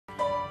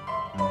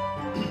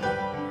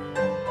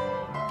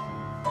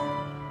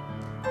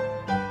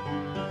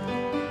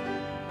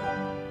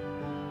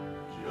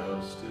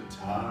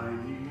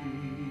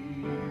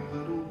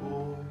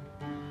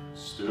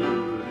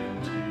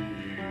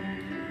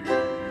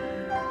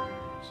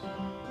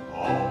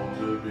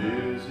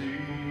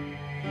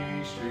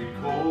street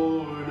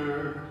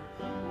corner.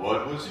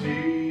 What was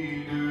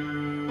he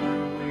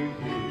doing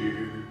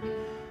here?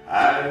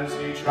 As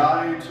he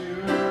tried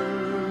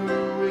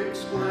to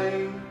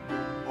explain,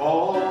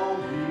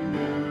 all he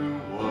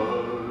knew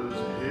was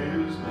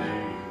his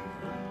name.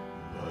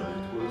 But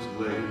it was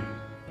late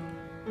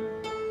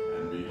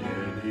and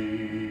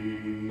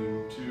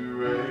beginning to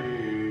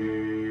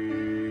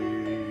rain.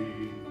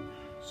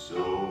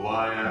 So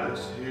I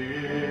asked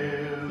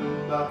him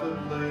about the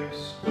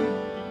place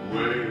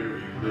where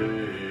he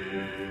lived.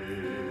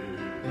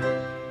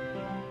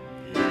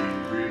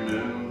 He'd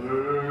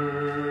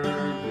remembered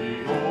the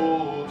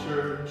old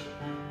church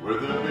where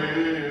the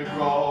big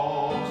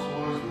cross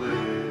was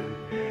lit,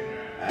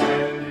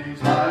 and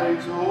his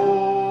eyes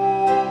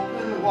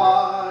opened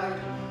wide,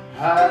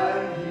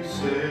 and he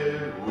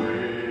said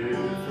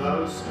with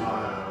a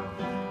smile,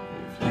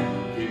 "If you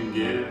can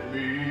get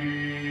me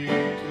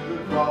to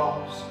the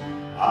cross,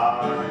 I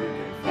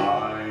can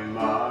find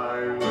my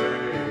way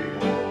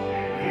home."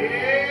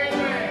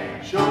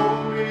 Show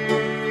me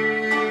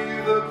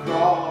the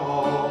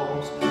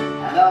cross,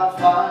 and I'll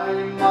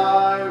find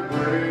my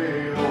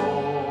way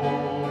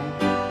home.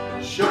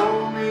 Show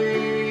me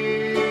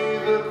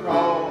the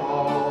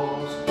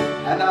cross,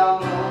 and I'll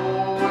know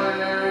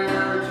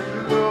where to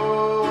go.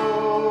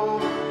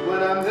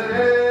 When I'm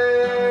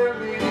there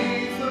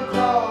beneath the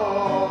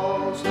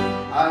cross,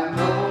 I'm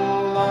no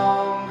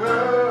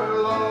longer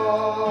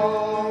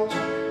lost.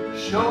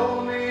 Show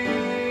me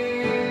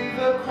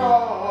the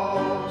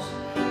cross,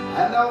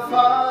 and I'll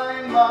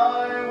find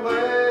my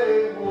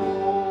way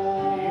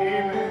home.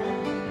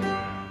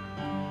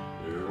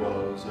 There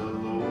was a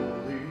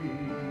lonely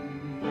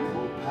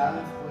old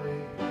pathway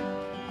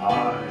I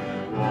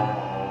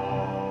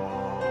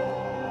walked.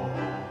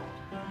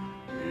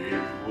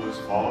 It was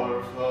far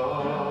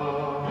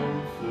from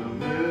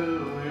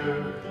familiar,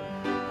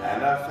 and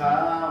I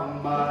found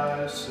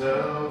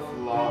myself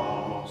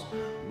lost.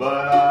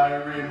 But I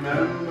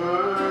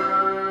remembered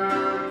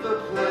the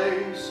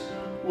place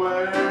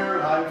where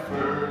I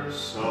first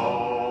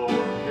saw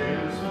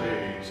his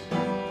face.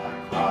 I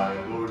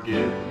cried, "Lord,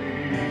 get me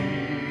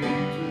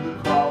to the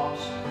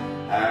cross,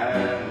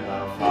 and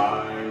I'll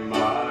find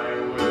my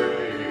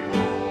way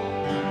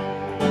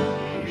home."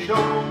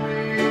 Show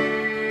me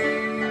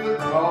the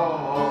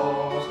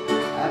cross,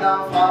 and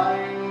I'll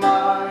find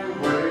my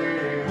way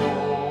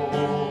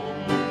home.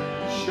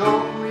 Show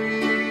me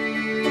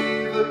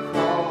the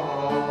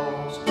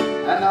cross,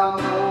 and I'll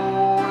know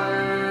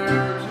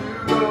where to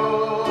go.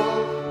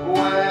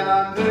 When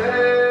I'm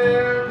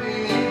there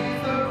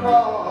beneath the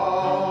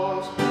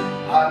cross,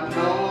 I'm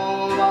no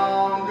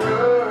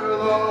longer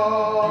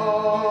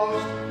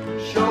lost.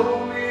 Show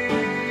me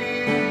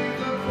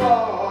the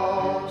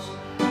cross,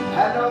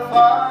 and I'll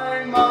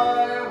find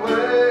my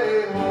way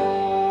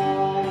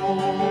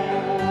home.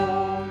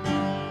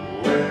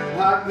 When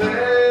I'm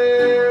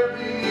there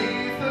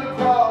beneath the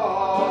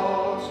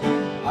cross,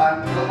 I'm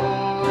no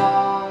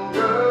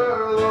longer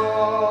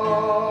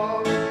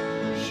lost.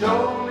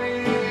 Show me